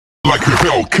like a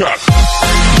Hellcat.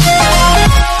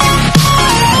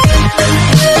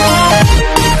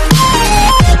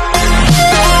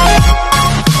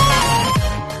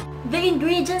 The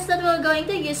ingredients that we're going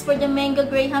to use for the mango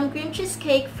graham cream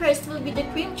cheesecake, first will be the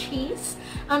cream cheese,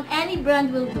 any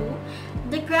brand will do,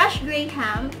 the crushed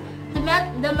graham,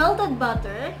 the melted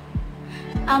butter,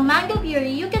 mango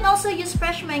puree. You can also use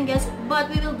fresh mangoes, but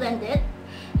we will blend it,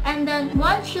 and then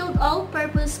 1 chilled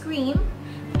all-purpose cream,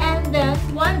 and then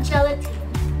 1 gelatin.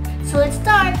 So let's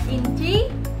start in 3,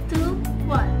 2,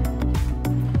 1.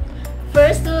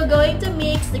 First, we're going to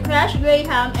mix the crushed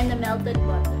graham and the melted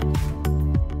butter.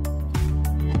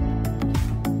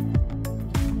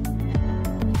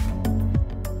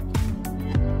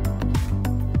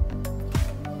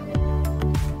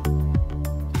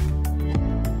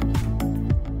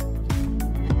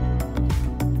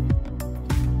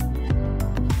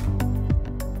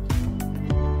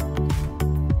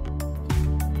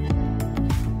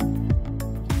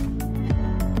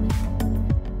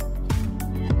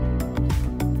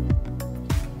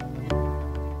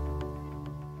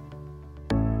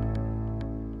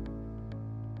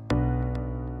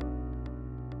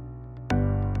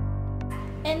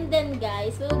 And then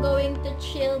guys, we're going to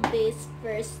chill this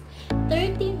first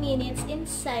 30 minutes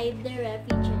inside the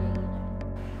refrigerator.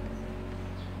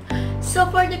 So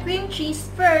for the cream cheese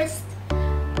first,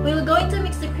 we're going to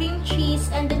mix the cream cheese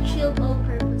and the chilled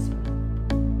all-purpose cream.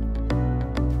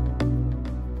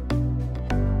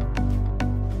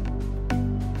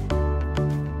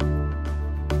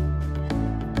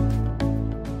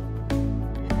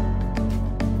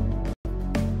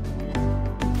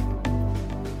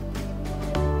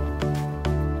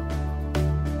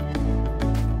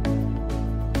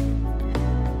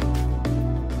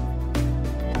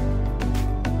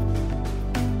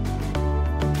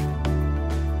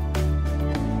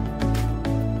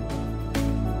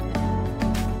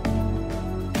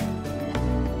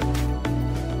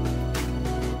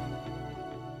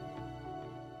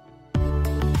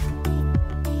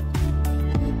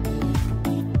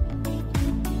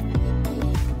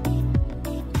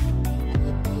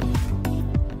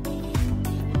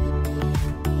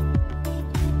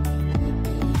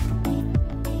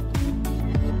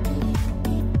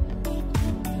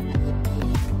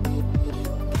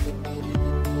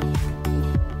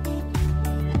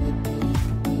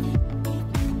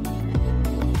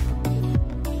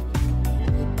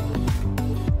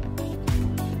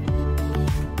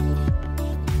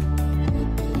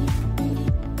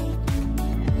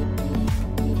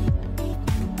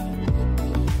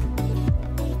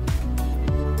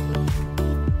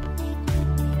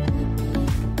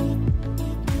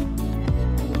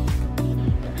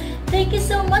 Thank you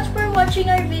so much for watching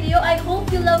our video. I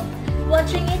hope you love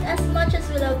watching it as much as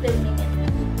we love filming it.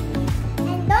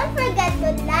 And don't forget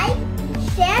to like,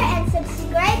 share, and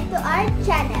subscribe to our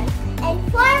channel. And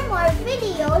for more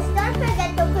videos, don't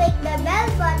forget to click the bell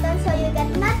button so you get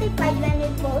notified when we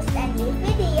post a new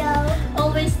video.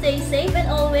 Always stay safe and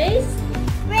always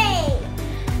Pray!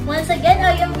 once again,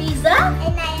 I am Riza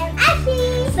And I am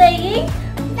Ashley! saying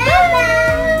Bye-bye!